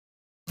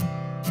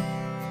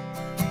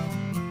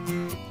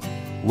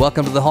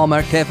Welcome to the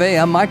Hallmark Cafe.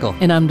 I'm Michael.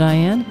 And I'm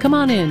Diane. Come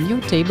on in. Your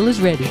table is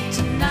ready.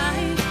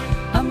 Tonight,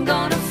 I'm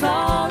gonna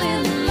fall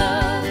in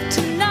love.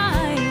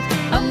 Tonight,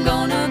 I'm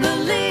gonna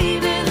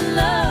believe in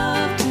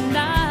love.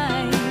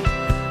 Tonight,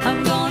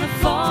 I'm gonna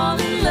fall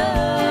in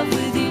love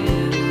with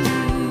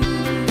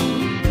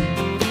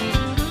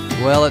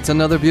you. Well, it's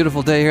another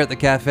beautiful day here at the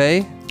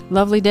cafe.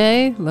 Lovely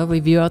day.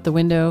 Lovely view out the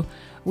window.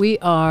 We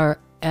are,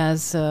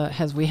 as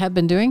we have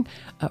been doing,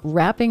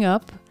 wrapping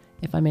up,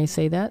 if I may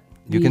say that.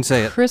 You can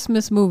say it.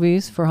 Christmas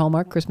movies for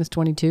Hallmark, Christmas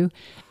 22,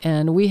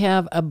 and we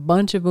have a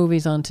bunch of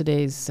movies on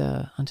today's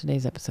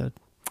episode.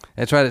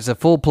 That's right. It's a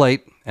full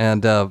plate,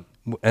 and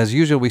as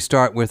usual, we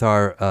start with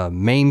our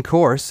main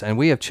course, and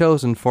we have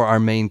chosen for our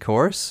main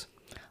course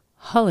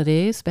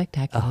Holiday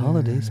Spectacular. A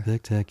Holiday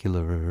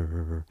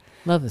Spectacular.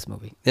 Love this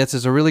movie. This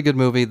is a really good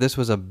movie. This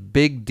was a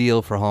big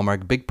deal for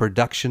Hallmark, big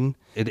production.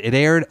 It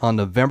aired on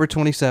November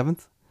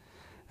 27th,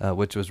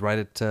 which was right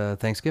at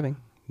Thanksgiving.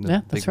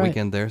 Yeah, that's big right.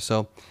 weekend there.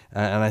 So,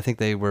 and I think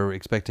they were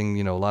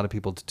expecting, a lot of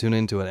people to tune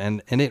into it.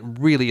 And it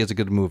really is a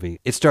good movie.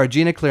 It starred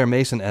Gina Claire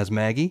Mason as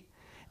Maggie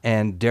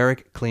and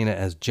Derek Klena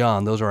as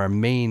John. Those are our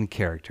main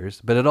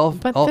characters. But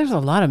there's a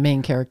lot of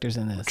main characters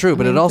in this. True,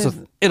 but it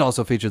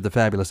also featured the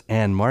fabulous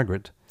Anne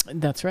Margaret.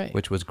 That's right.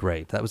 Which was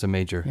great. That was a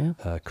major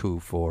coup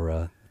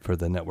for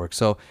the network.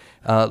 So,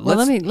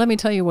 let me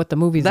tell you what the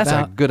movie's about.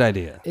 That's a good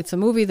idea. It's a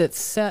movie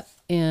that's set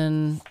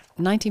in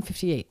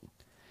 1958,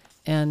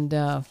 and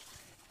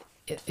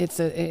it's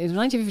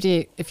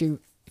 1958. If you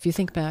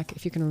think back,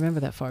 if you can remember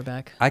that far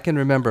back. I can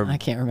remember. I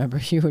can't remember.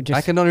 You were just.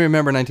 I can only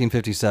remember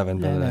 1957.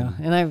 But I know,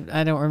 and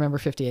I don't remember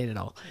 58 at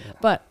all. Yeah.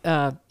 But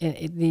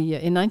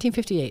in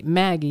 1958,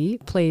 Maggie,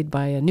 played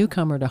by a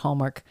newcomer to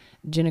Hallmark,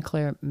 Gina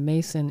Claire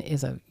Mason,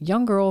 is a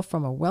young girl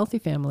from a wealthy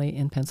family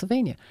in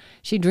Pennsylvania.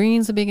 She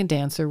dreams of being a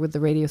dancer with the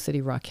Radio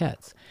City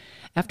Rockettes.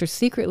 After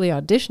secretly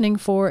auditioning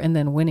for and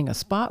then winning a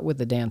spot with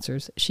the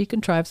dancers, she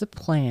contrives a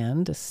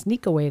plan to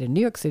sneak away to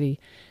New York City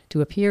to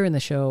appear in the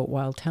show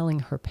while telling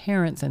her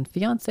parents and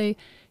fiancé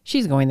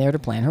she's going there to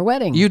plan her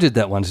wedding. You did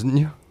that once, didn't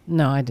you?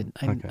 No, I didn't.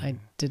 Okay. I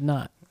did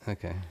not.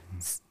 Okay.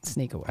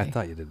 Sneak away. I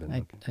thought you did, but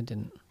I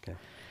didn't. Okay.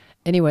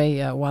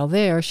 Anyway, while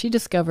there, she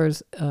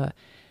discovers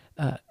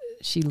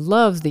she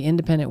loves the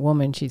independent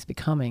woman she's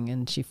becoming,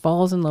 and she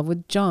falls in love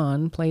with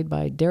John, played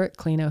by Derek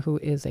Klena, who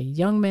is a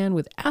young man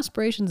with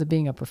aspirations of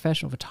being a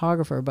professional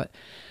photographer. But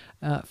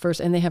first,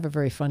 and they have a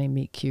very funny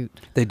meet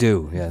cute. They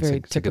do, yeah. Very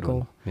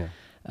typical.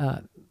 Yeah.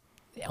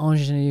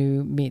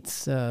 Ingenue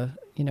meets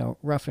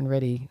rough and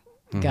ready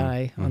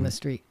guy on the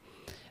street.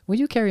 Will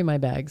you carry my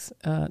bags?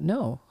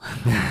 No.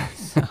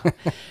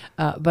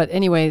 But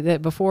anyway,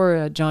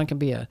 before John can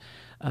be a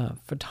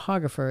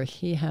photographer,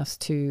 he has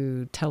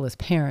to tell his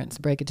parents,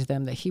 break it to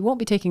them, that he won't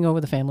be taking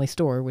over the family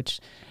store, which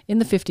in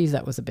the 50s,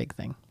 that was a big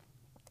thing.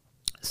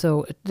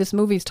 So this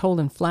movie is told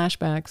in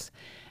flashbacks,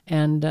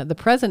 and the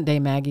present day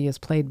Maggie is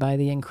played by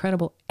the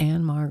incredible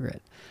Anne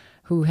Margaret,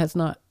 who has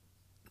not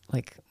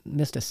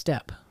missed a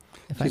step.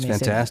 She's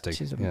fantastic.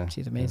 She's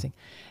amazing.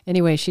 Yeah.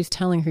 Anyway, she's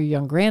telling her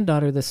young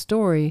granddaughter the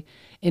story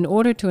in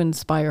order to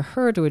inspire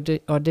her to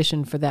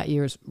audition for that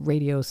year's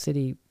Radio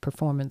City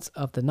performance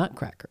of The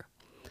Nutcracker.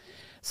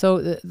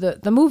 So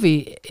the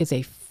movie is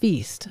a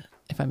feast,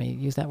 if I may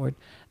use that word,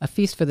 a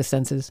feast for the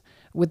senses,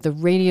 with the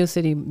Radio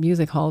City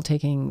Music Hall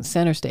taking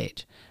center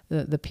stage.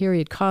 The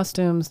period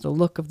costumes, the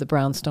look of the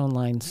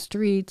brownstone-lined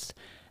streets,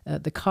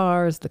 the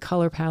cars, the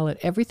color palette,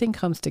 everything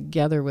comes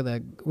together with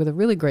a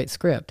really great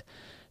script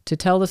to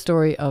tell the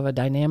story of a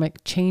dynamic,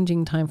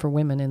 changing time for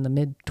women in the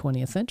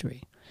mid-20th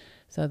century.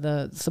 So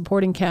the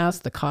supporting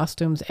cast, the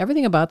costumes,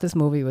 everything about this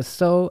movie was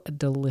so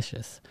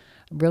delicious.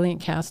 Brilliant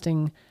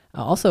casting.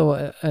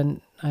 Also,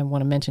 I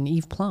want to mention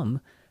Eve Plum.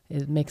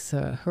 It makes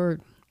her...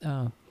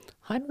 I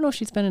don't know if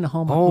she's been in a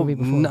Hallmark movie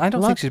before. I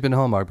don't think she's been in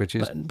Hallmark, but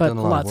she's done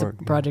a lot of work.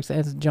 Lots of projects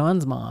as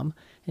John's mom,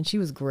 and she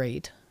was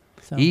great.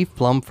 So. Eve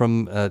Plum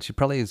from... she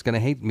probably is going to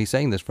hate me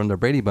saying this, from the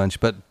Brady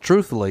Bunch, but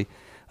truthfully...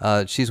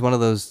 she's one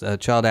of those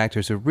child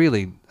actors who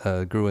really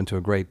grew into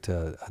a great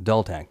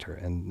adult actor,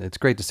 and it's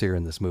great to see her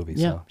in this movie.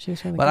 Yeah, so. she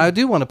was really But good. I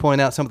do want to point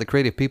out some of the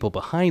creative people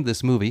behind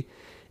this movie.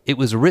 It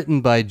was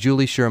written by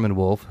Julie Sherman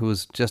Wolfe, who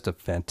is just a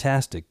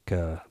fantastic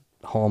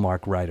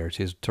Hallmark writer.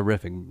 She's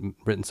terrific,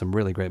 written some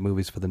really great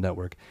movies for the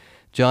network.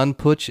 John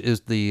Putsch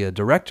is the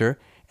director,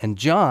 and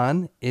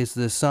John is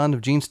the son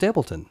of Gene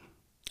Stapleton.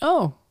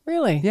 Oh,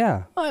 really?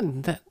 Yeah.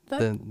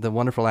 The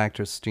wonderful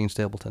actress Gene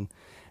Stapleton.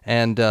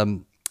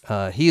 And...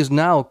 he is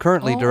now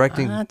currently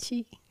directing...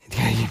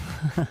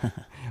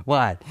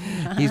 What?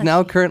 He's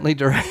now currently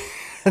directing...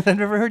 I've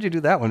never heard you do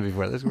that one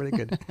before. That's really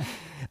good.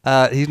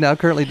 He's now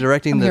currently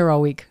directing I'm here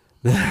all week.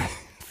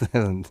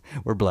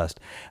 We're blessed.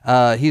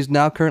 He's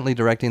now currently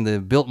directing the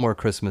Biltmore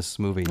Christmas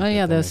movie. Oh,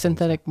 yeah, the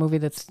synthetic movie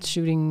that's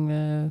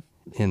shooting...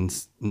 in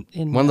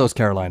one of those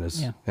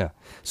Carolinas. Yeah.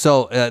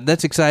 So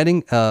that's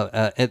exciting.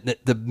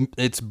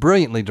 It's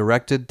brilliantly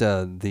directed.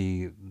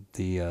 The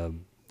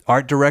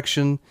art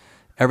direction...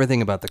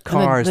 Everything about the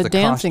cars, the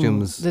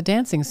costumes. The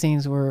dancing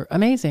scenes were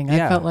amazing.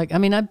 I felt like,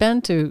 I've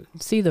been to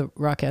see the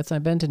Rockettes.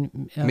 I've been to...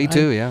 Me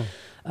too, yeah.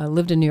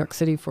 lived in New York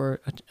City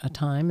for a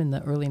time in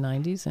the early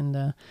 90s. And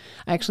I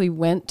actually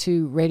went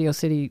to Radio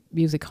City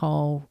Music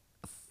Hall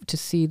to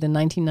see the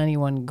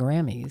 1991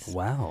 Grammys.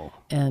 Wow.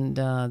 And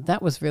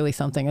that was really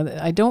something.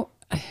 I don't,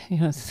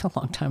 it's a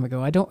long time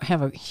ago. I don't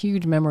have a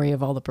huge memory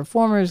of all the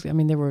performers. I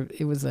mean,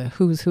 it was a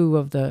who's who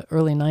of the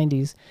early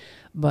 90s.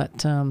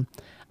 But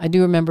I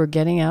do remember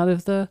getting out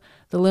of the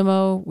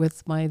limo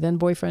with my then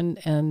boyfriend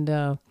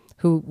and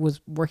who was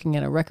working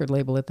at a record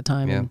label at the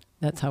time. Yeah. And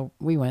that's how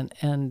we went.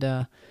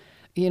 And,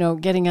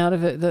 getting out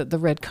of it, the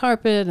red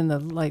carpet and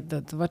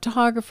the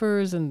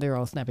photographers, and they're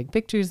all snapping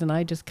pictures, and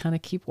I just kind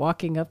of keep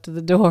walking up to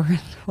the door.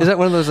 Is that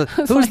one of those,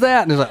 who's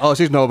that? And he's like, oh,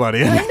 she's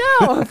nobody. I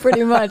know,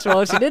 pretty much.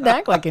 Well, she didn't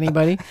act like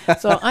anybody,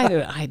 so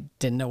I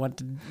didn't know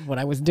what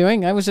I was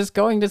doing. I was just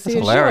going to see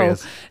That's a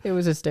hilarious. show. It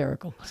was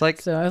hysterical. It's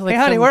like, So I was hey,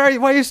 honey, some- where are you?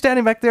 Why are you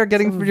standing back there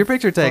getting your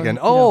picture taken?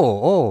 fun,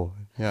 Oh,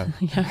 yeah.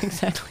 Yeah,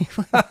 exactly.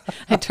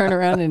 I turn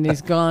around and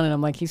he's gone, and I'm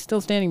like, he's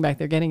still standing back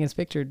there getting his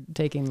picture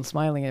taken,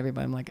 smiling at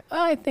everybody. I'm like,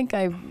 I think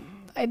I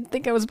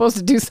was supposed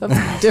to do something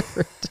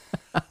different.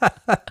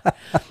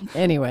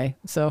 Anyway,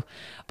 so,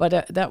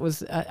 but that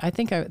was, I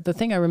think the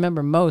thing I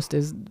remember most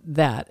is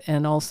that,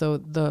 and also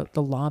the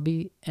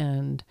lobby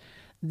and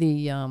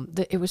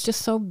it was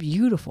just so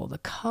beautiful. The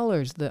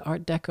colors, the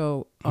Art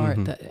Deco art,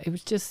 it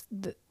was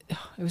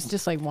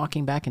just like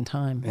walking back in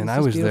time. And I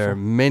was there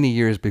many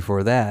years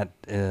before that.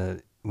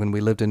 When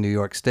we lived in New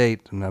York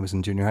State, when I was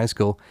in junior high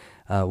school,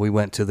 we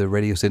went to the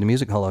Radio City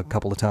Music Hall a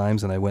couple of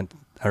times, and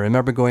I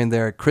remember going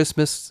there at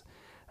Christmas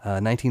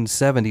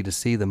 1970 to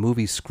see the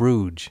movie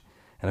Scrooge.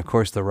 And of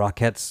course, the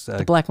Rockettes.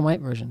 The black and white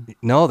version.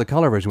 No, the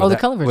color version. Oh, with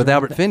the color version. with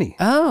Albert Finney.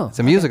 Oh, it's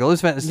a musical. It's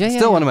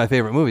still one of my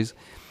favorite movies.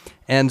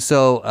 And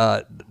so,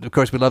 of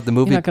course, we love the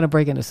movie. You're not going to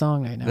break into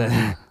song right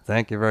now.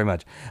 Thank you very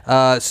much.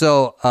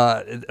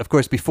 Of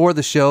course, before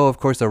the show, of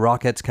course, the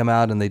Rockettes come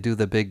out and they do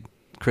the big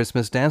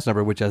Christmas dance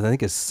number, which I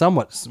think is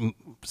somewhat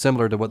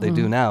similar to what they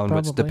do now and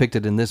what's probably.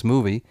 depicted in this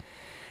movie.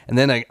 And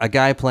then a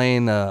guy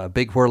playing a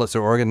big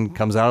Wurlitzer organ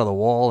comes out of the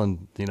wall,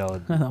 and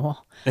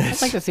Well,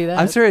 I'd like to see that.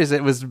 I'm serious,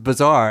 it was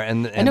bizarre,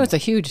 and I know it's a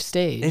huge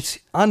stage. it's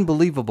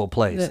unbelievable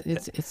place.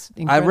 It's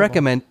I incredible.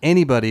 recommend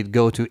anybody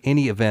go to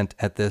any event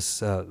at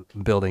this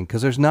building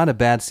because there's not a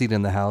bad seat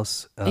in the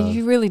house. And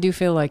you really do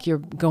feel like you're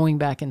going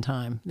back in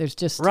time. There's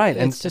just Right,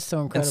 It's just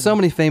so incredible. And so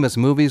many famous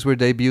movies were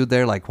debuted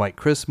there, like White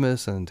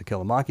Christmas and To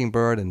Kill a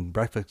Mockingbird and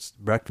Breakfast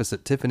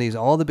at Tiffany's.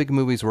 All the big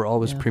movies were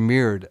always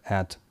premiered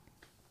at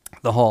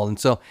the hall, and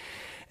so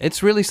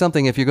it's really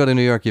something. If you go to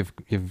New York,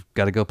 you've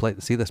got to go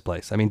see this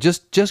place. I mean,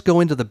 just go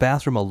into the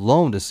bathroom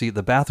alone to see.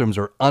 The bathrooms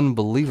are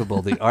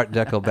unbelievable, the Art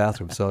Deco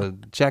bathrooms. So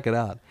check it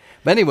out.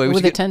 But anyway, we with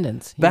should get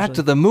attendance. back usually.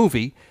 to the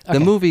movie. The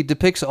Okay. movie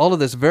depicts all of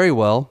this very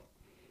well.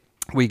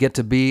 We get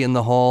to be in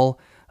the hall,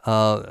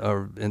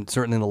 and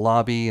certainly in the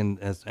lobby, and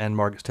as Anne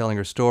Margaret's telling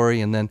her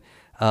story, and then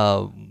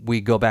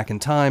we go back in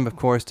time, of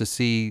course, to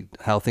see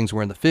how things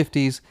were in the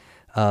 50s.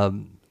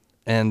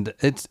 And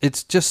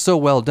it's just so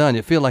well done.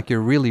 You feel like you're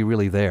really,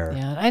 really there.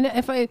 Yeah, and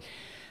I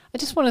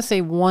just want to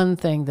say one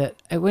thing that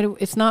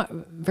it's not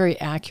very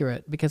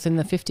accurate, because in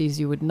the 50s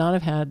you would not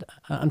have had,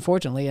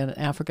 unfortunately, an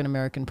African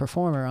American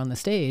performer on the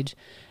stage,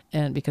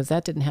 and because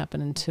that didn't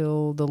happen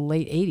until the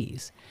late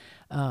 80s.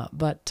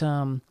 But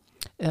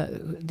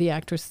the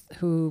actress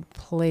who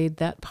played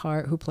that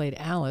part, who played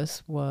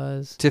Alice,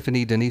 was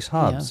Tiffany Denise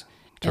Hobbs. Yeah.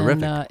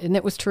 Terrific. And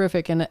it was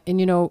terrific. And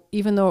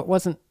even though it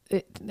wasn't,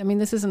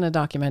 this isn't a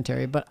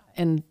documentary,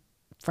 and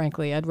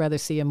frankly, I'd rather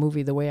see a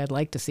movie the way I'd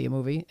like to see a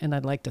movie, and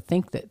I'd like to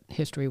think that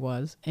history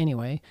was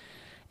anyway.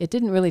 It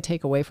didn't really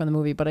take away from the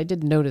movie, but I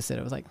did notice it.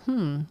 I was like,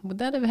 would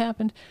that have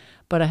happened?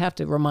 But I have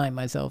to remind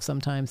myself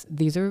sometimes,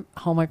 these are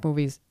Hallmark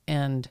movies,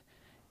 and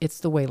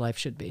it's the way life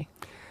should be.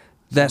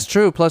 That's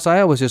true. Plus, I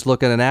always just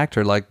look at an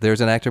actor like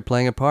there's an actor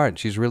playing a part.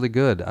 She's really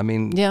good. I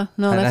mean, Yeah,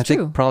 no, and that's I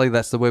think true. probably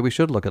that's the way we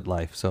should look at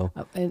life. So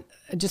And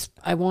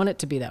I want it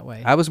to be that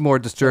way. I was more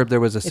disturbed there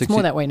was a It's 60.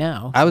 more that way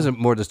now. I was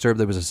more disturbed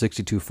there was a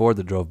 62 Ford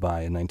that drove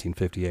by in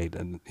 1958,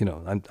 and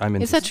I'm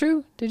in. Is that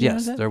true? Did you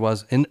Yes, know that? there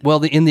was.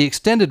 In the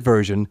extended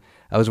version,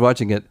 I was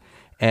watching it,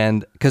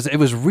 and because it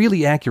was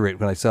really accurate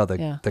when I saw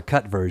the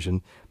cut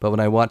version, but when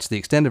I watched the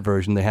extended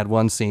version, they had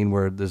one scene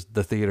where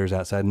the theater's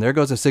outside, and there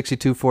goes a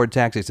 62 Ford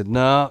taxi. I said,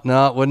 no,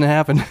 it wouldn't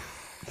happen.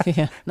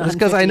 Yeah, not It's in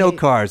because I know 58.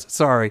 cars.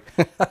 Sorry.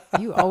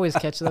 You always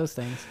catch those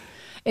things.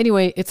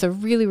 Anyway, it's a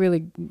really,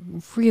 really,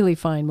 really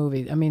fine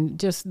movie. I mean,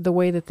 just the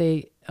way that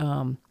they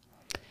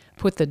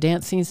put the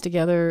dance scenes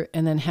together,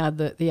 and then had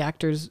the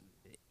actors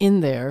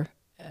in there,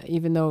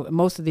 even though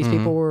most of these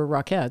people were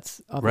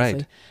Rockettes, obviously.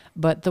 Right.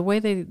 But the way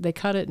they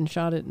cut it and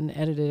shot it and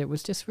edited it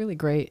was just really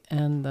great.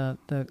 And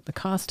the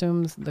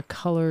costumes, the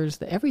colors,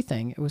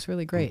 everything, it was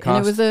really great. And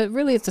it was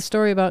it's a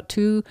story about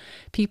two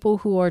people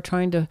who are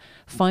trying to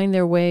find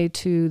their way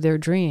to their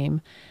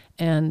dream.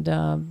 And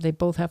they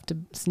both have to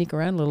sneak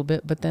around a little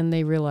bit, but then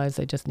they realize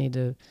they just need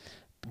to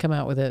come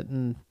out with it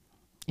and,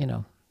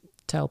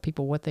 tell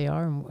people what they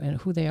are and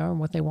who they are and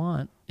what they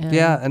want. And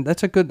Yeah, and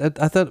that's a good.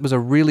 I thought it was a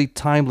really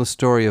timeless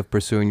story of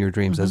pursuing your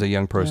dreams as a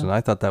young person. Yeah.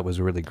 I thought that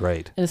was really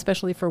great. And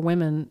especially for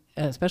women,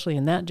 especially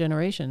in that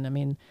generation. I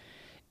mean,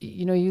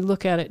 you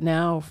look at it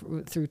now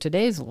through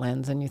today's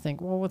lens and you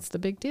think, well, what's the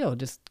big deal?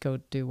 Just go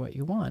do what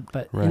you want.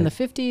 But in the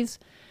 50s,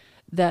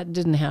 that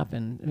didn't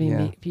happen. I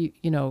mean,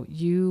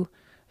 you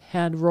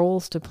had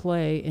roles to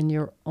play in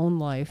your own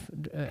life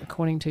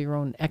according to your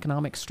own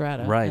economic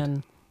strata.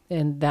 Right.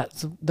 And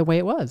that's the way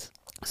it was.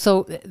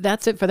 So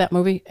that's it for that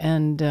movie.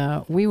 And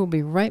we will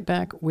be right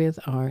back with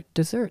our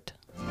dessert.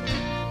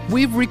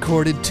 We've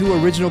recorded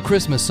 2 original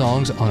Christmas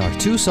songs on our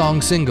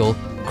 2-song single,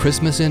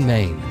 Christmas in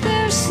Maine.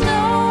 There's snow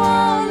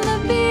on the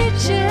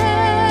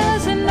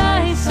beaches and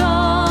ice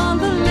on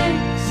the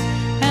lakes,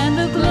 and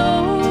the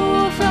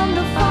glow from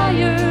the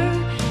fire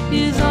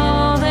is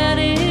all that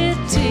it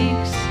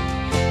takes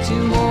to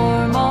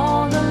warm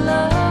all the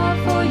love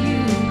for you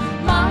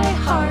my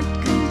heart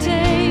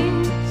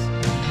contains.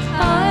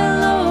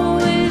 I'll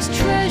always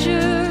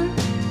treasure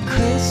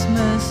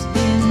Christmas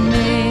in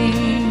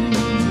Maine.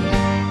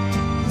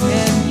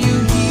 Can you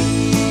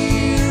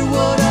hear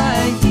what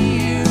I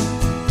hear?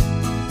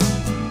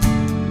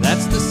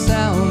 That's the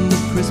sound of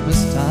Christmas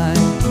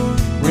time,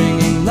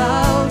 ringing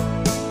loud,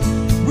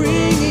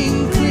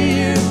 ringing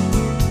clear.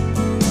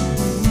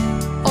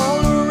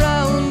 All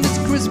around it's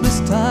Christmas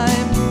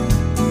time.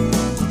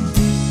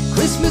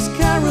 Christmas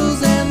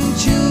carols and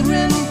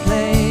children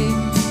play,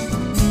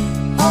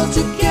 all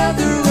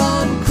together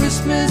on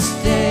Christmas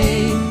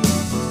Day.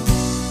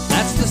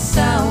 That's the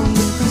sound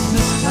of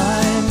Christmas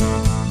time.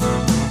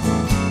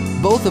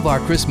 Both of our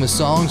Christmas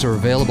songs are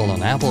available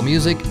on Apple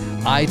Music,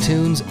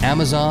 iTunes,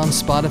 Amazon,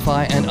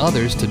 Spotify, and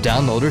others to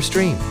download or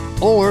stream.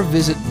 Or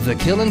visit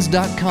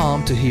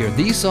thekillins.com to hear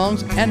these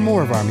songs and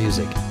more of our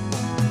music.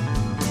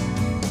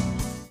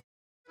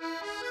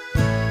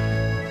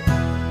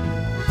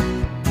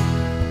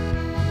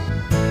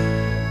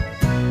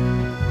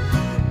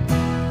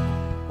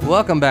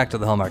 Welcome back to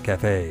the Hallmark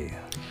Cafe.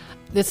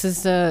 This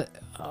is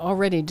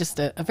already just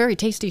a very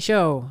tasty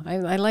show.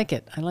 I like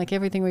it. I like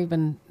everything we've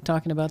been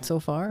talking about so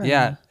far.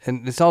 Yeah,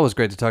 and it's always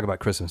great to talk about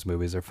Christmas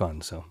movies. They're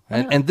fun. So,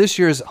 and this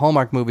year's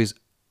Hallmark movies,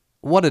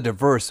 what a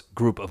diverse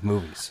group of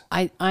movies.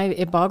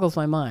 It boggles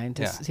my mind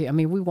to Yeah. see. I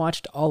mean, we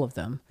watched all of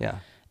them. Yeah.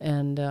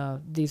 And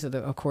these are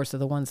of course,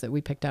 the ones that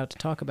we picked out to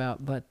talk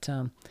about. But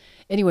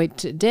anyway,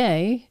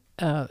 today,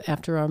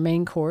 after our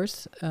main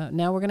course,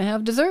 now we're going to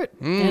have dessert.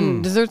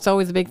 And dessert's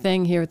always a big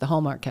thing here at the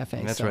Hallmark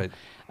Cafe. That's So, right.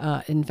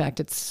 in fact,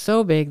 it's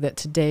so big that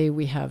today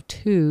we have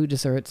 2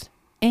 desserts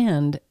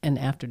and an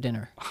after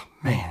dinner. Oh,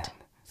 man.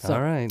 So,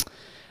 All right.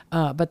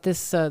 but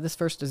this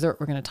first dessert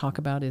we're going to talk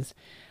about is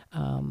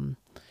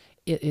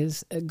it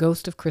is a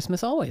Ghost of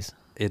Christmas Always.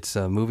 It's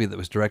a movie that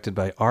was directed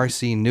by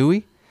R.C.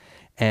 Newey,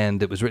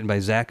 and it was written by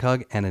Zach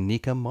Hugg and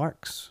Anika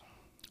Marks.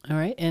 All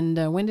right.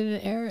 And when did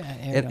it air?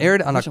 It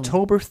aired on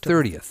October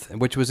 30th,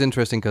 which was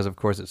interesting because, of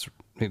course,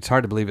 it's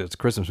hard to believe it's a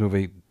Christmas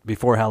movie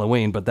before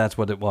Halloween, but that's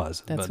what it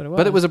was. That's what it was.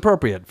 But it was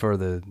appropriate for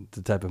the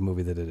type of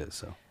movie that it is.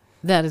 So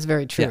That is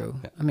very true.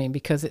 Yeah. I mean,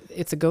 because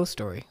it's a ghost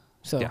story.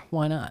 So Yeah.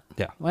 why not?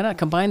 Yeah. Why not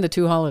combine the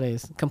 2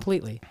 holidays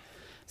completely?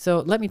 So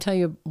let me tell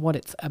you what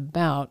it's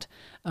about.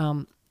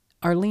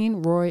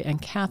 Arlene, Roy, and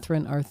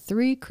Catherine are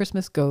 3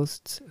 Christmas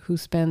ghosts who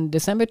spend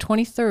December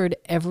 23rd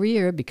every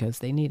year because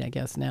they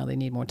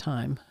need more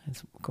time,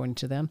 according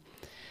to them.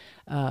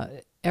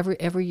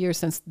 Every year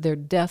since their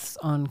deaths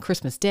on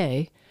Christmas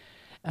Day,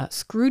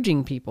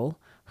 Scrooging people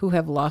who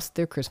have lost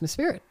their Christmas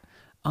spirit.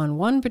 On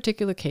one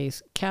particular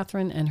case,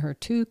 Catherine and her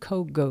 2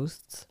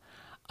 co-ghosts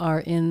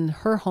are in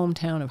her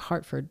hometown of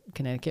Hartford,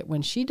 Connecticut,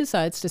 when she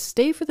decides to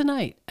stay for the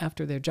night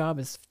after their job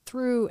is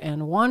through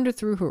and wander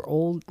through her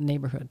old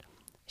neighborhood.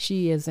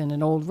 She is in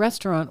an old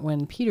restaurant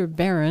when Peter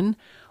Barron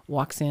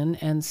walks in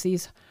and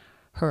sees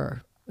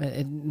her.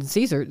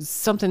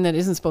 Something that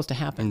isn't supposed to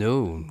happen.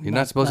 no, you're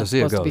not supposed to see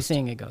a supposed to be ghost.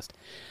 seeing a ghost.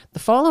 The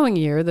following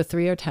year, the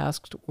 3 are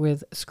tasked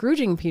with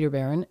Scrooging Peter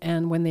Barron,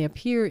 and when they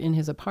appear in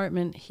his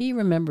apartment, he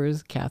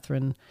remembers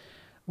Catherine,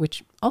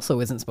 which also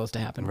isn't supposed to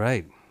happen.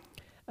 Right.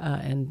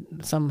 And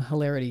some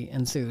hilarity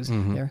ensues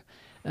Mm-hmm. there.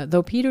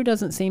 Though Peter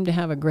doesn't seem to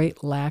have a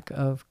great lack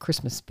of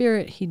Christmas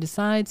spirit, he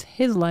decides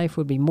his life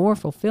would be more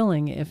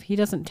fulfilling if he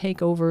doesn't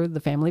take over the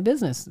family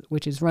business,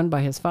 which is run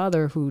by his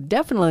father, who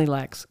definitely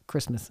lacks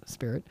Christmas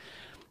spirit.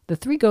 The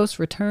 3 ghosts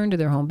return to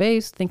their home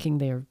base, thinking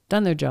they've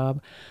done their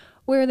job,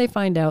 where they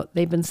find out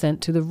they've been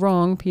sent to the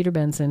wrong Peter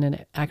Benson, and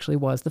it actually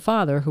was the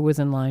father who was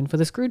in line for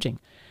the Scrooging.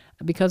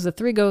 Because the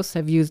 3 ghosts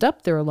have used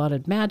up their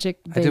allotted magic,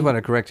 I did want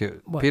to correct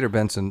you. What? Peter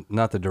Benson,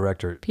 not the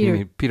director. Peter- You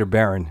mean Peter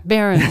Barron.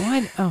 Baron,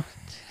 why? Oh,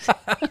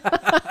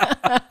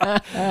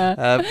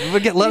 We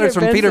get letters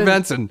Peter from Peter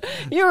Benson.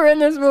 you were in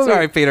this movie.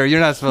 Sorry, Peter. You're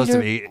not supposed to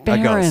Peter be a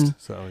Barron. ghost.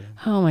 So,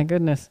 Oh my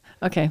goodness.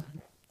 Okay.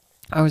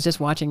 I was just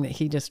watching that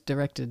he just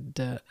directed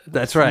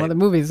That's some right. other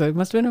movies, so it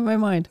must have been in my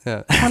mind.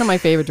 Yeah. One of my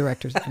favorite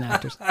directors and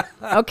actors.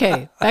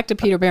 Okay, back to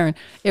Peter Barron.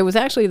 It was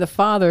actually the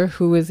father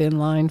who was in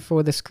line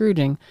for the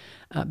Scrooging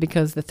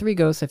because the three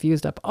ghosts have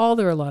used up all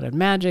their allotted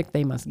magic.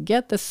 They must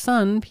get the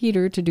son,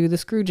 Peter, to do the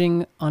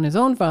Scrooging on his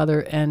own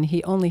father, and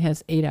he only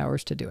has 8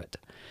 hours to do it.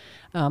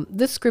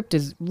 This script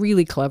is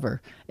really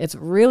clever. It's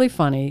really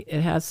funny.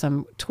 It has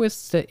some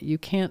twists that you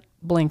can't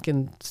blink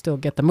and still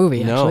get the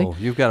movie, actually. No,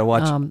 you've got to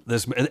watch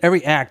this.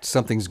 Every act,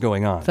 something's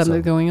going on. Something's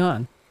so. going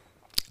on.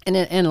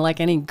 And like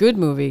any good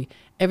movie,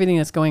 everything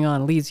that's going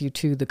on leads you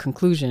to the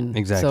conclusion.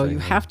 Exactly. So you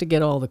have to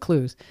get all the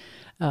clues.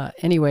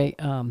 Anyway,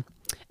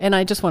 and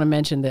I just want to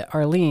mention that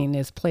Arlene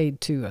is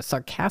played to a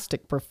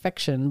sarcastic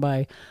perfection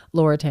by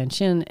Laura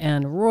Tanshin,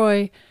 and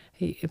Roy,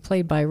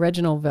 played by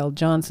Reginald Vell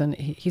Johnson.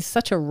 He's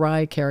such a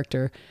wry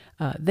character.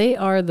 They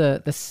are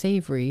the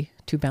savory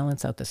to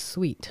balance out the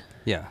sweet.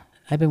 Yeah.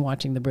 I've been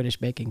watching the British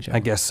Baking Show. I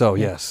guess so,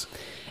 yes.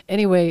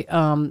 Anyway,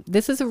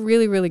 this is a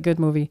really, really good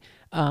movie.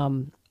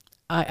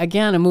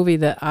 Again, a movie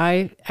that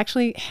I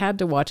actually had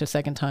to watch a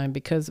second time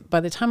because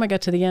by the time I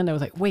got to the end, I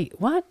was like, wait,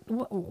 what?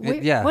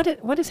 Yeah.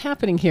 What is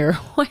happening here?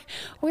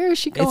 Where is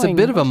she going? It's a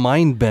bit of a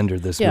mind bender,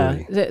 this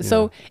movie.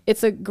 So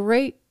it's a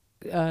great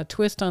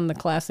twist on the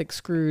classic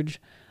Scrooge,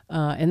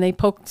 and they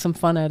poked some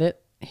fun at it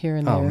here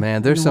and there. Oh,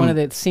 man, there's one some... of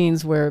the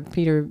scenes where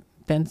Peter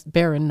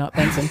Barron, not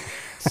Benson,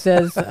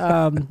 says,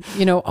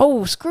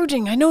 oh,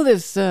 Scrooging, I know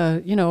this,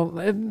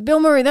 Bill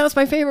Murray, that was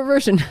my favorite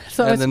version.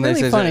 So and it's then really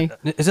they say,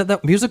 funny. Is it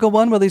that musical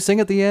one where they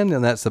sing at the end?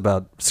 And that's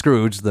about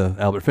Scrooge, the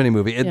Albert Finney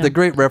movie. The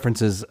great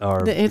references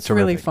are It's terrific.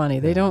 really funny.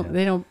 They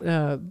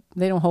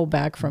don't hold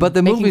back from But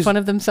the making movies- fun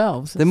of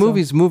themselves. The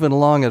movie's moving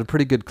along at a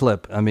pretty good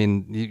clip. I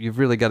mean, you've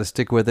really got to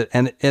stick with it.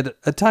 And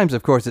at times,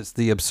 of course, it's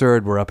the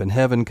absurd, we're up in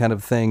heaven kind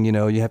of thing. You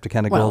know, you have to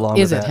kind of go along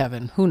with is that. it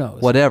heaven? Who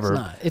knows? Whatever. It's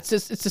not. It's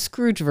just a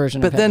Scrooge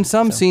version. But of then heaven,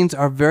 some so. scenes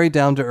are very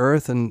down to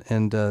earth, and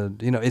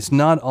it's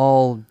not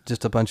all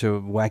just a bunch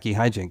of wacky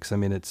hijinks. I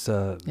mean, it's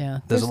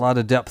there's a lot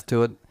of depth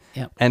to it.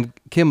 Yeah. And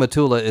Kim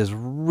Matula is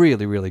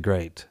really, really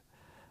great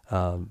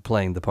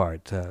playing the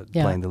part,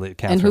 playing the lead.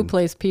 Catherine. And who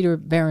plays Peter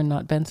Barron,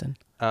 not Benson?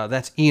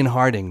 That's Ian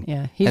Harding.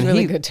 Yeah, he's And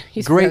really good.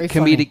 He's great very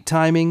comedic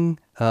timing.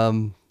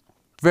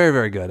 Very,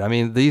 very good. I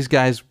mean, these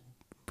guys,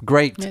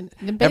 great. And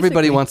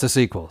Everybody basically- wants a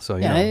sequel. So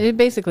you know.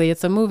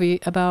 It's a movie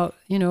about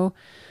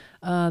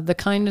the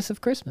kindness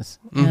of Christmas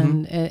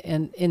Mm-hmm.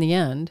 and in the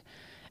end,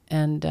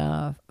 and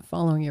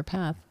following your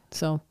path.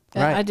 So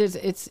Right.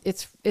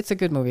 it's a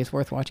good movie. It's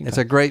worth watching. It's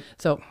a great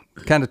so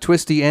kind of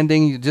twisty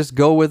ending. You just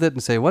go with it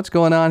and say, what's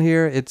going on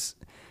here? It's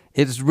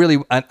really,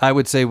 I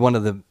would say, one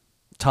of the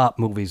top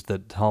movies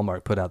that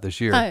Hallmark put out this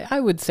year. I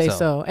would say So.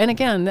 so. And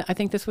again, I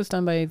think this was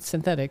done by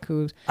Synthetic,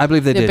 who I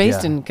believe they're they're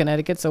based yeah. in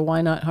Connecticut, so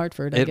why not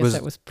Hartford? I It guess was-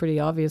 that was pretty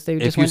obvious. They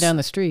If just you went s- down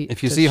the street.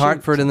 If you to see shoot.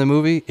 Hartford in the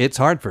movie, it's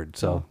Hartford.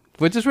 So,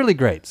 which is really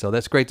great. So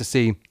that's great to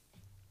see.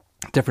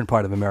 Different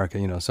part of America,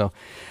 So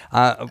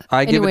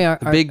I give Anyway, it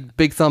our- a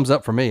big thumbs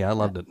up for me. I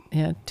loved it.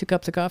 Yeah, 2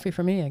 cups of coffee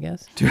for me, I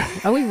guess.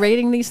 Are we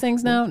rating these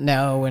things now?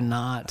 No, we're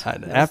not.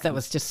 That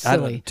was just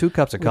silly. 2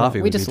 cups of coffee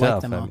We would just be like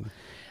tough. them I all. mean,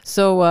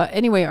 So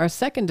anyway, our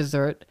second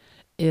dessert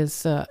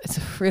is it's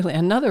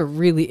another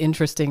really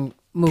interesting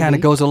movie. kind of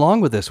goes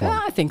along with this one.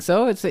 Yeah, I think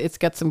so. It's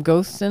got some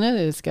ghosts in it.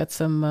 It's got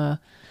some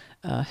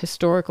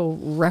historical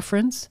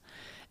reference,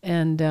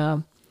 and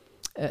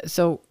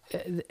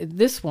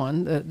this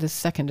one, the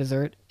second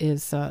dessert,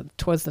 is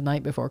 "'Twas the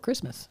Night Before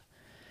Christmas."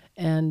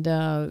 And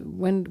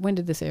when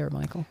did this air,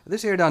 Michael?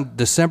 This aired on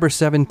December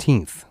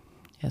 17th.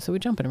 Yeah, so we're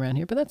jumping around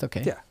here, but that's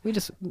okay. Yeah.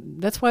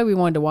 That's why we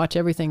wanted to watch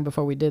everything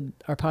before we did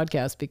our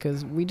podcast,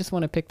 because we just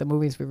want to pick the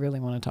movies we really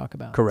want to talk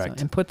about.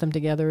 Correct. And put them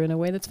together in a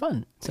way that's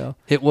fun. So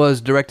It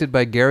was directed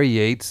by Gary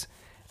Yates,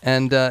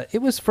 and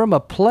it was from a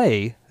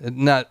play.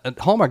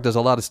 Hallmark does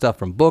a lot of stuff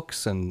from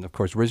books and, of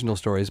course, original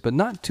stories, but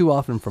not too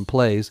often from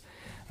plays.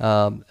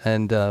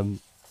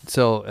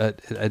 So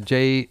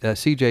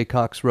C.J.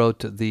 Cox wrote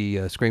the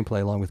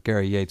screenplay along with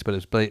Gary Yates, but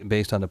it's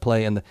based on a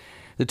play, and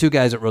the 2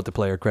 guys that wrote the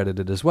play are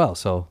credited as well.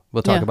 So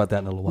we'll talk about that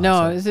in a little while.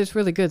 No, so. it's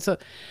really good. So,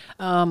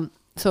 all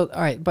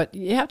right, but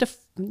you have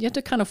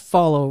to kind of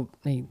follow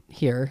me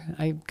here.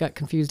 I got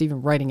confused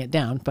even writing it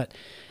down, but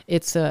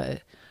it's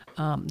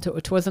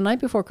 "'Twas the Night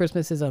Before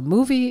Christmas" is a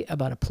movie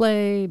about a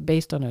play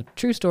based on a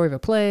true story of a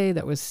play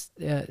that was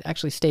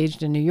actually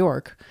staged in New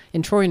York,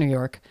 in Troy, New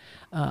York,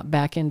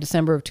 back in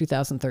December of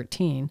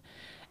 2013.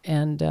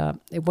 And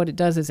what it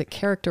does is it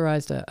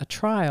characterized a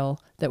trial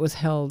that was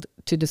held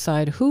to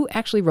decide who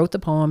actually wrote the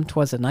poem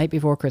 "'Twas the Night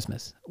Before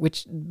Christmas,"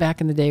 which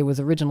back in the day was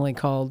originally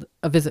called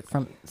 "A Visit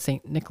from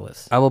St.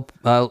 Nicholas."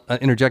 I'll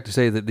interject to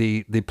say that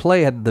the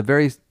play had the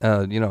very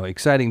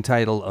exciting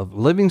title of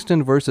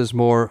Livingston versus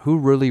Moore, Who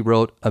Really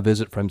Wrote A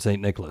Visit from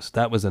St. Nicholas.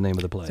 That was the name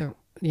of the play. So,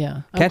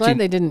 yeah, I'm Catchy- glad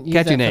they didn't use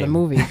that catchy for the name.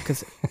 movie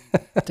because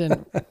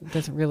it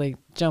doesn't really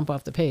jump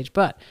off the page.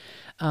 But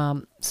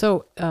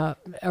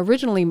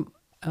originally,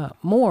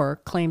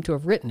 Moore claimed to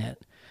have written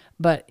it,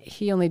 but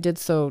he only did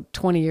so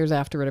 20 years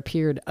after it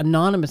appeared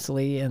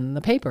anonymously in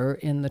the paper,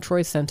 in the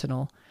Troy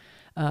Sentinel,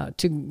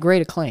 to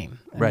great acclaim.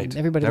 I Right. mean,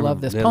 everybody Everyone-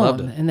 loved this they poem.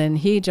 loved it. And then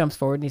he jumps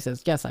forward and he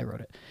says, yes, I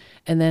wrote it.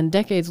 And then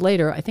decades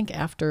later, I think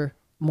after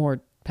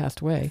Moore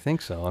passed away, I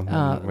think so.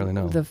 I don't really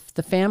know.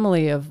 the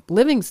family of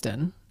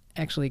Livingston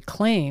actually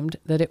claimed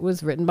that it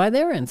was written by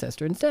their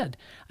ancestor instead.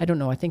 I don't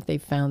know. I think they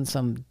found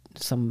some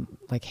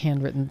like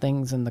handwritten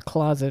things in the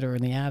closet or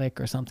in the attic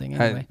or something.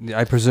 Anyway,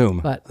 I presume.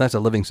 But- That's a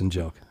Livingston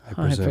joke. I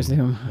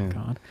presume. Oh,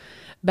 God.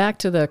 Back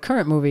to the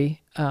current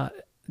movie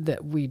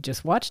that we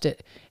just watched.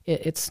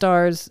 It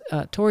stars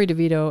Tori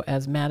DeVito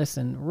as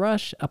Madison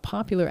Rush, a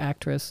popular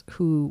actress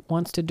who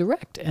wants to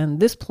direct. And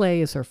this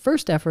play is her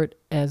first effort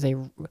as a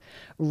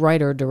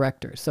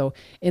writer-director. So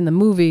in the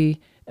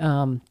movie,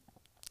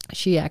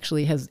 she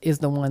actually is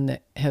the one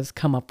that has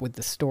come up with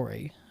the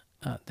story.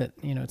 That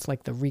it's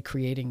like the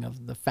recreating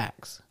of the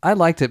facts. I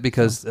liked it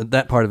because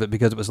that part of it,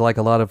 because it was like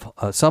a lot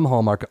of some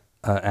Hallmark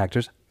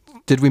actors.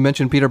 Did we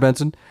mention Peter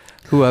Benson,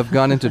 who have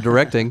gone into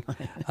directing?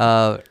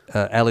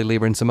 Ali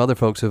Lieber and some other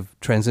folks have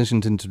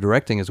transitioned into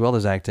directing as well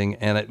as acting,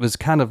 and it was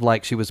kind of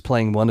like she was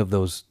playing one of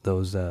those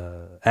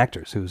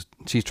actors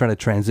she's trying to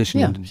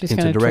transition She's into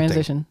kind of directing.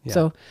 transition.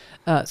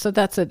 Yeah. So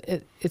that's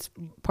it's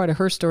part of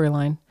her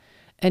storyline.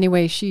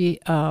 Anyway, she's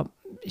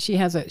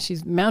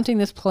mounting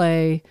this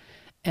play,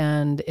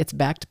 and it's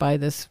backed by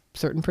this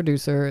certain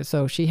producer.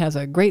 So she has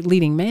a great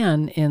leading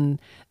man in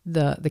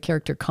the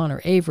character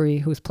Connor Avery,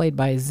 who's played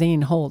by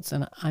Zane Holtz.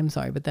 And I'm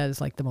sorry, but that is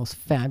like the most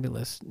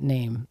fabulous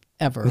name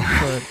ever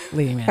for a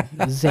leading man,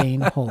 Zane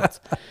Holtz.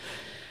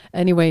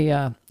 Anyway,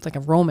 it's like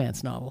a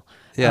romance novel.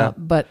 Yeah.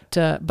 But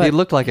He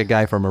looked like a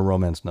guy from a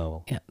romance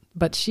novel. yeah,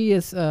 but she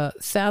is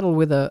saddled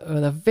with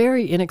a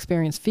very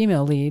inexperienced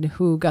female lead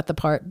who got the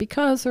part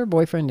because her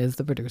boyfriend is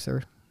the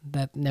producer.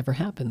 That never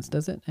happens,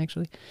 does it?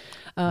 Actually,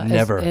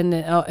 Never.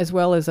 As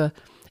well as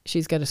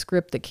she's got a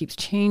script that keeps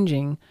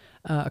changing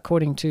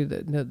according to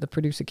the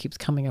producer keeps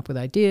coming up with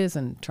ideas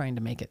and trying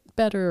to make it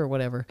better or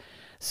whatever.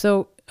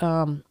 So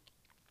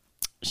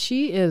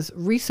she is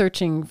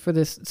researching for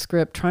this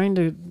script, trying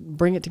to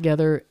bring it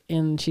together.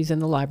 She's in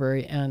the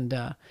library, and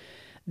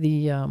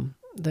the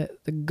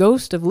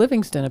ghost of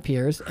Livingston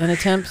appears and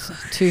attempts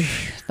to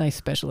nice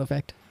special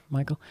effect,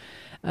 Michael,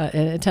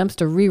 and attempts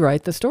to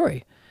rewrite the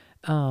story.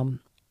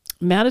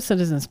 Madison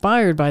is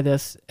inspired by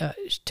this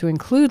to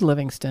include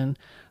Livingston,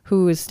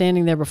 who is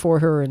standing there before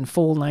her in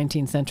full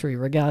 19th century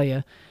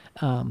regalia,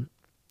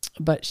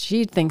 but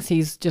she thinks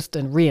he's just a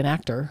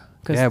reenactor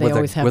because they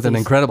always have with an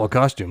these- incredible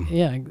costume.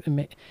 yeah,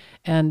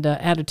 and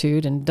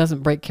attitude, and doesn't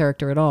break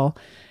character at all.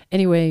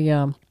 Anyway,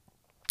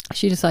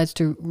 she decides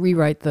to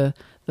rewrite the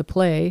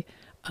play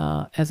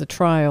as a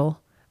trial.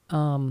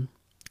 I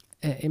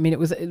mean, it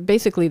was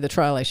basically the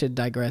trial. I should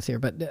digress here,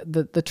 but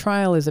the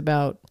trial is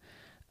about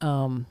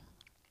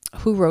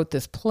who wrote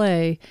this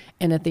play,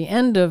 and at the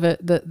end of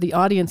it, the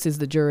audience is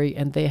the jury,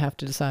 and they have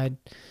to decide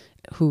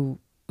who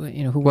Well,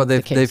 wins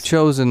the case. they've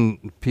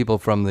chosen people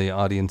from the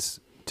audience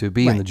to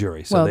be in Right. the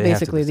jury. So well, they have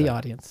to basically the decide.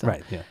 audience. So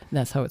Right. Yeah.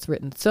 that's how it's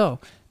written. So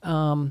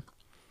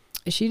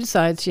she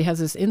decides she has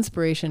this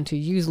inspiration to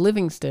use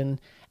Livingston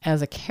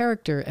as a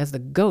character, as the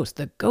ghost.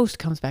 The ghost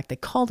comes back. They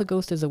call the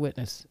ghost as a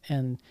witness.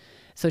 And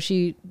so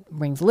she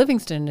brings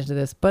Livingston into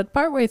this. But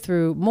partway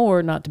through,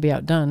 Moore, not to be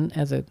outdone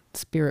as a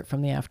spirit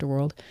from the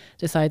afterworld,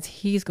 decides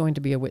he's going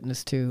to be a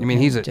witness too. I mean,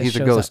 and he's a just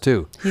shows ghost up.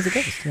 too. He's a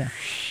ghost, yeah.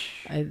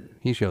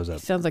 He shows up.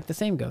 Sounds like the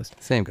same ghost.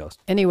 Same ghost.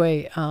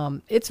 Anyway,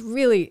 it's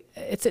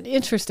an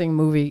interesting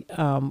movie.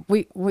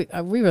 We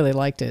really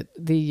liked it.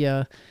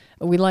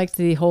 We liked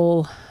the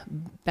whole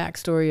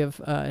backstory of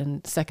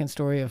and second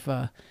story of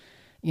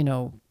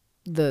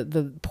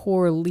the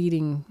poor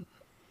leading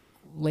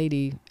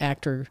lady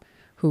actor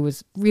who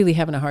was really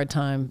having a hard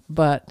time,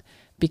 but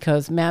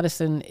because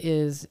Madison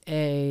is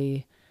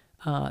the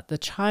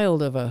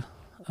child of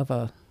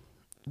a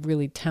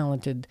really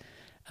talented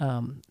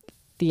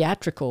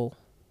theatrical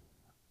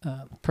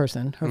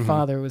person. Her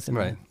father was in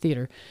the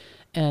theater,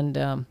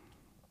 and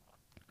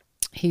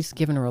he's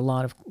given her a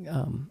lot of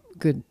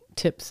good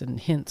tips and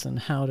hints on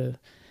how to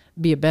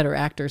be a better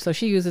actor. So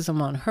she uses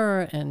them on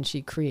her, and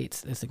she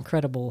creates this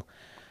incredible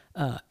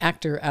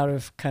actor out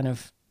of kind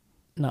of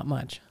not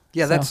much.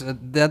 Yeah, So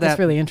that's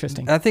really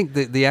interesting. I think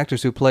the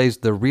actress who plays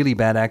the really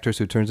bad actress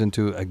who turns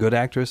into a good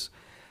actress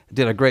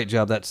did a great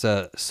job. That's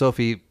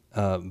Sophie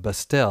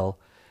Bastel.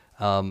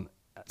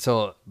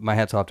 So my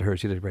hat's off to her.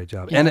 She did a great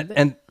job. Yeah,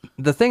 and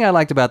the thing I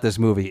liked about this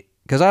movie,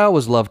 because I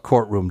always love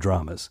courtroom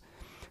dramas.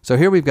 So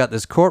here we've got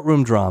this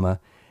courtroom drama,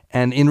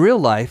 and in real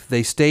life,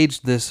 they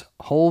staged this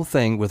whole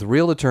thing with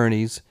real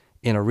attorneys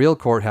in a real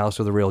courthouse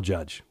with a real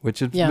judge,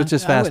 which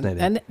is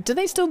fascinating. And do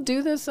they still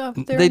do this up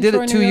there? They in did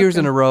Troy, it New 2 York, years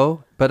in or- a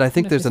row, but I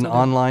think if there's they an still do.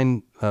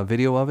 online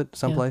video of it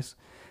someplace.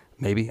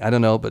 Maybe. I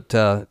don't know, but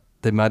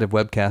they might have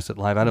webcast it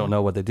live. I don't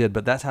know what they did,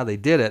 but that's how they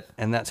did it,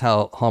 and that's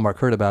how Hallmark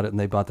heard about it, and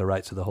they bought the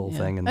rights to the whole Yeah.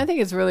 thing. And I think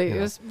it's really it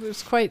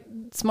was quite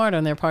smart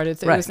on their part.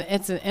 It's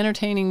an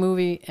entertaining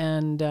movie,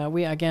 and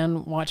we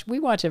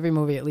watch every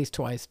movie at least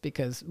twice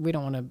because we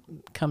don't want to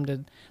come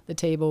to the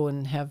table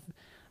and have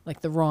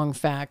like the wrong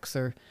facts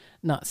or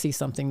not see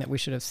something that we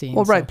should have seen.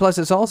 Well, So- right. Plus,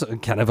 it's also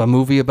kind of a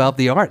movie about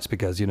the arts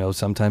because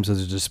sometimes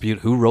there's a dispute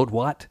who wrote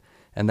what,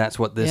 and that's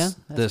what Yeah,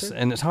 that's true.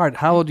 and it's hard.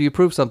 How do you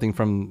prove something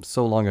from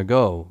so long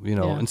ago?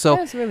 Yeah. And so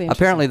That's really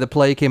apparently the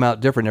play came out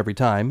different every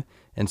time,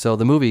 and so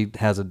the movie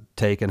has a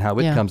take on how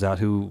it Yeah. comes out,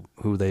 who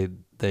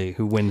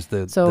wins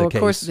the So the of case.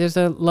 course there's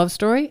a love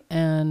story,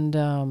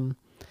 and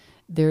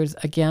there's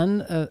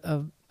again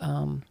a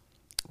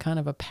kind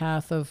of a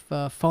path of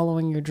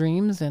following your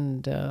dreams,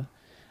 and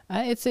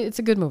it's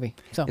a good movie.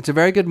 So It's a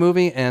very good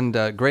movie and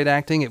great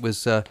acting. It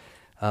was it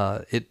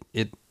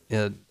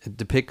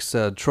depicts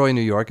Troy,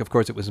 New York. Of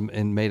course, it was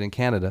made in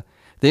Canada.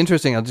 I'll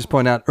just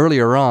point out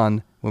earlier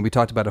on when we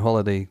talked about A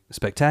Holiday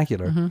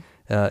Spectacular, Mm-hmm.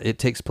 it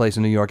takes place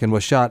in New York and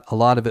a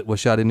lot of it was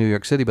shot in New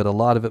York City, but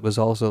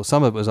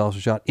some of it was also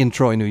shot in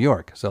Troy, New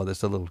York. So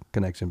there's a little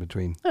connection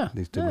between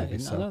these two I movies. did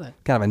not So know that.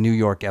 kind of a New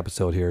York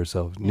episode here.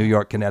 So New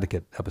York,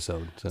 Connecticut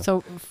episode.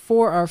 So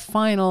for our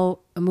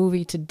final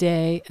movie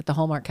today at the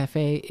Hallmark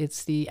Cafe,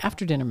 it's the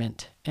After Dinner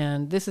Mint,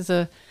 and this is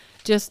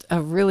just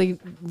a really,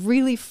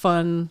 really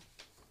fun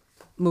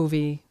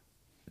movie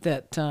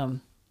that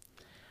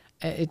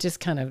it's just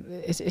kind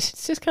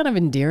of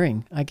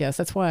endearing, I guess.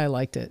 That's why I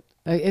liked it.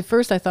 At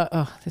first I thought,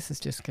 oh, this is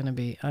just going to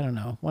be, I don't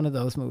know, one of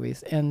those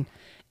movies, and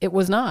it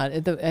was not.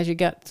 As you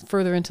got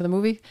further into the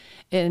movie,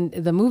 tell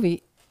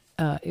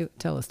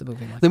us the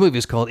movie, Mike. The movie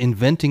is called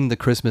Inventing the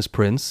Christmas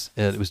Prince.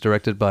 It was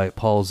directed by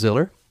Paul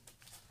Ziller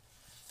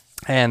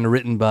and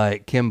written by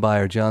Kim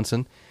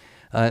Byer-Johnson,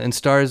 and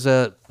stars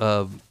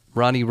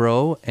Ronnie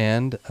Rowe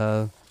and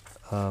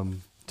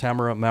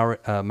Tamara Mowry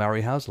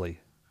Housley.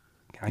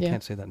 I Yeah.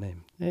 can't say that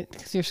name.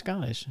 Because you're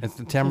Scottish. It's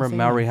Tamara say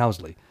Mowry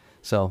Housley.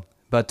 So,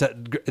 but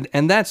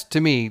and that's to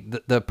me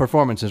the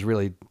performances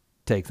really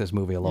take this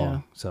movie along. Yeah.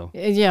 So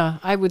Yeah,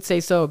 I would say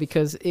so,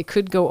 because it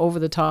could go over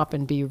the top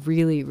and be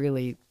really,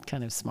 really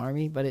kind of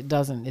smarmy, but it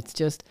doesn't.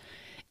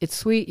 It's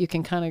sweet. You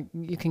can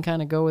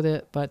kind of go with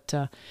it. But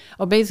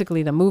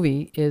basically the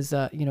movie is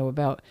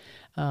about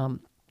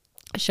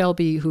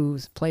Shelby,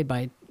 who's played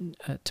by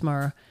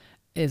Tamara,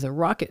 is a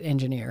rocket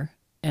engineer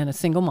and a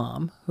single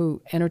mom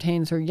who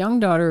entertains her young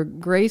daughter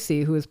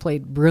Gracie, who is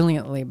played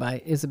brilliantly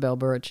by Isabel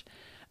Birch.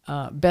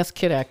 Best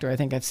kid actor I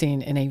think I've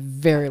seen in a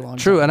very long time.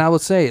 true, and I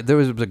would say there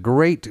was a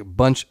great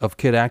bunch of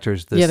kid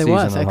actors this season there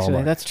was on actually.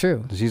 Hallmark. That's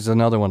true. She's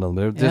another one of them.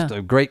 There's just Yeah.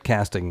 a great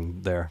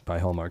casting there by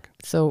Hallmark.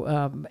 So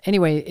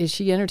anyway,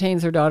 she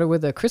entertains her daughter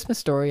with a Christmas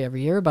story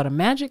every year about a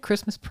magic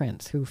Christmas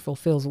prince who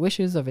fulfills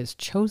wishes of his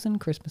chosen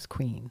Christmas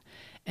queen.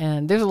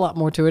 And there's a lot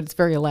more to it. It's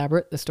very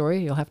elaborate, the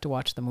story. You'll have to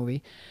watch the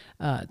movie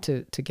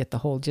to get the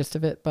whole gist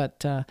of it.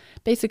 But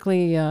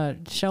basically,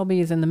 Shelby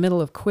is in the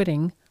middle of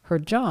quitting her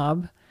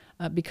job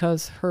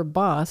because her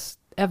boss,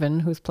 Evan,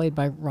 who's played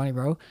by Ronnie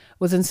Rowe,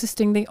 was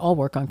insisting they all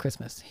work on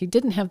Christmas. He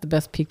didn't have the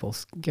best people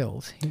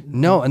skills.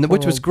 No, and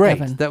which was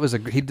great. Evan. That was he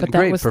did But a that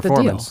great was the deal,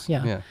 performance.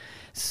 yeah.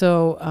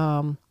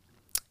 So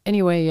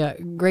anyway,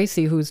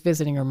 Gracie, who's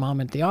visiting her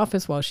mom at the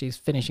office while she's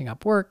finishing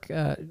up work,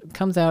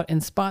 comes out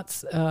and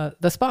spots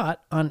the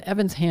spot on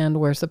Evan's hand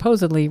where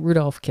supposedly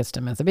Rudolph kissed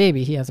him as a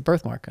baby. He has a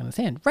birthmark on his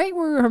hand, right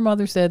where her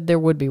mother said there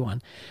would be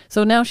one.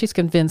 So now she's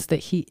convinced that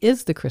he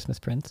is the Christmas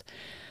prince.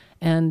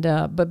 And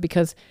but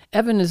because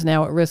Evan is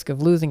now at risk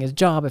of losing his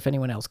job if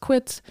anyone else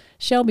quits,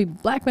 Shelby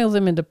blackmails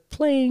him into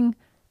playing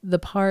the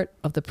part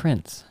of the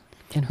prince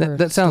in her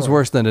That sounds story.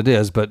 worse than it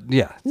is, but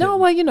yeah. No,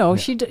 well,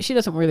 she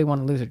doesn't really want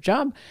to lose her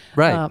job,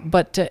 Right.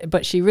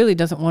 But she really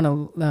doesn't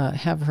want to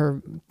have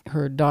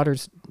her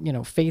daughter's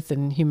faith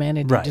in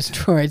humanity Right.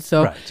 destroyed.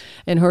 So, Right.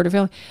 and hurt her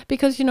feeling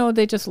because she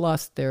just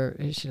lost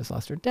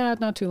her dad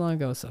not too long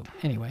ago. So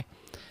anyway,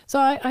 so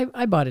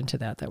I bought into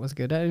that. That was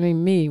good. I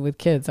mean, me with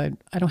kids, I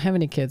don't have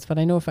any kids, but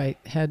I know if I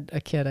had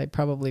a kid, I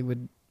probably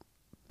would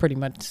pretty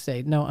much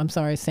say, no, I'm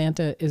sorry,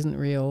 Santa isn't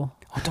real.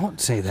 Oh,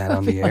 don't say that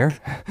on the air.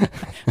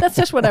 That's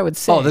just what I would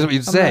say. Oh, that's what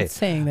you'd I'm say. not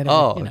saying that.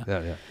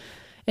 Yeah.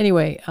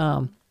 Anyway,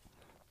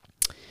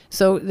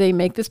 so they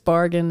make this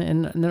bargain,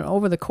 and then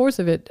over the course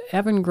of it,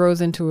 Evan grows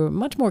into a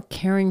much more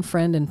caring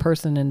friend and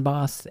person and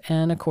boss,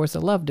 and of course, a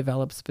love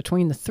develops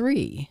between the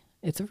three.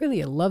 It's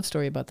really a love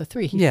story about the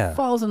three. He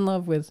falls in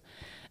love with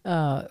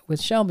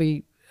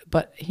Shelby,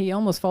 but he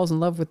almost falls in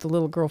love with the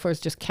little girl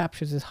first. Just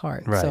captures his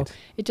heart, so Right.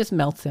 it just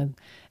melts in,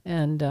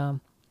 and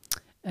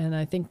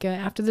I think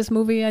after this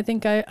movie, I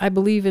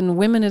believe in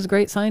women as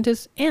great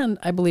scientists, and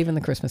I believe in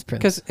the Christmas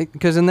Prince.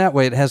 Because in that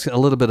way, it has a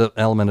little bit of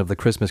element of the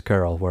Christmas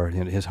Carol where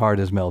his heart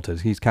is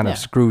melted. He's kind of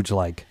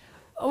Scrooge-like.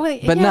 Oh,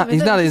 wait, But yeah,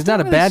 he's not a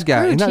really bad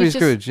guy. He's not really just-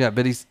 Scrooge, yeah,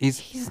 but he's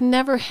He's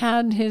never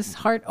had his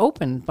heart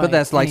opened. By But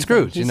that's like anything.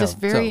 Scrooge, He's just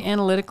very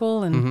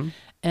analytical and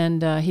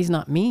he's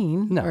not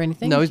mean or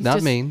anything. No, he's not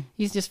just, mean.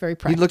 He's just very he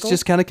practical. looks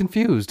just kind of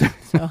confused.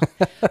 So,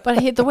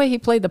 but the way he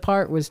played the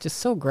part was just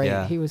so great.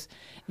 Yeah. He was,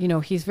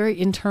 he's very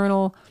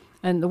internal,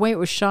 and the way it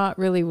was shot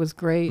really was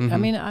great. I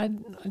mean, I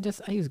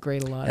use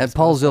great a lot. And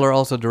Paul Ziller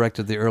also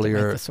directed the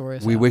earlier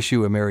thesaurus We out. Wish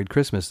You a Merry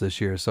Christmas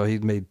this year. So he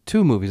made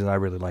 2 movies, and I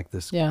really like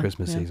this Yeah,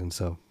 Christmas yeah. season.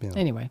 So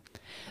Anyway,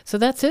 so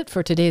that's it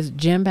for today's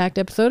jam-packed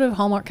episode of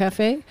Hallmark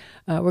Cafe.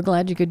 We're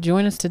glad you could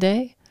join us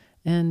today.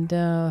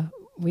 And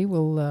we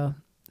will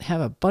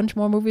have a bunch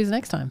more movies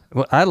next time.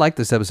 Well, I like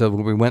this episode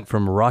where we went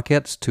from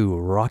rockets to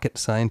rocket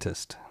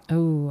scientist.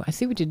 Oh, I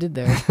see what you did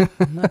there.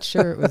 I'm not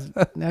sure it was...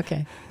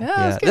 Okay.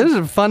 Yeah, this is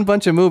a fun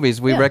bunch of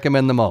movies. We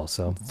recommend them all.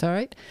 So it's all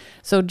right.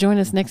 So join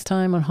us next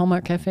time on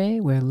Hallmark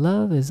Cafe, where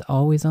love is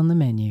always on the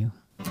menu.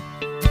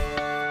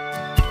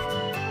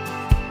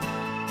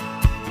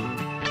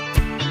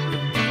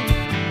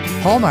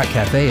 Hallmark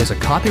Cafe is a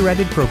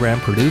copyrighted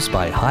program produced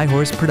by High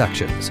Horse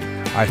Productions.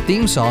 Our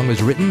theme song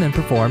was written and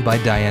performed by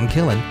Diane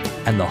Killen,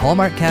 and the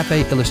Hallmark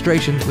Cafe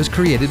illustration was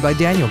created by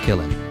Daniel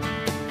Killen.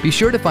 Be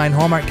sure to find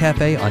Hallmark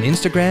Cafe on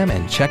Instagram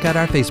and check out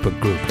our Facebook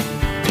group.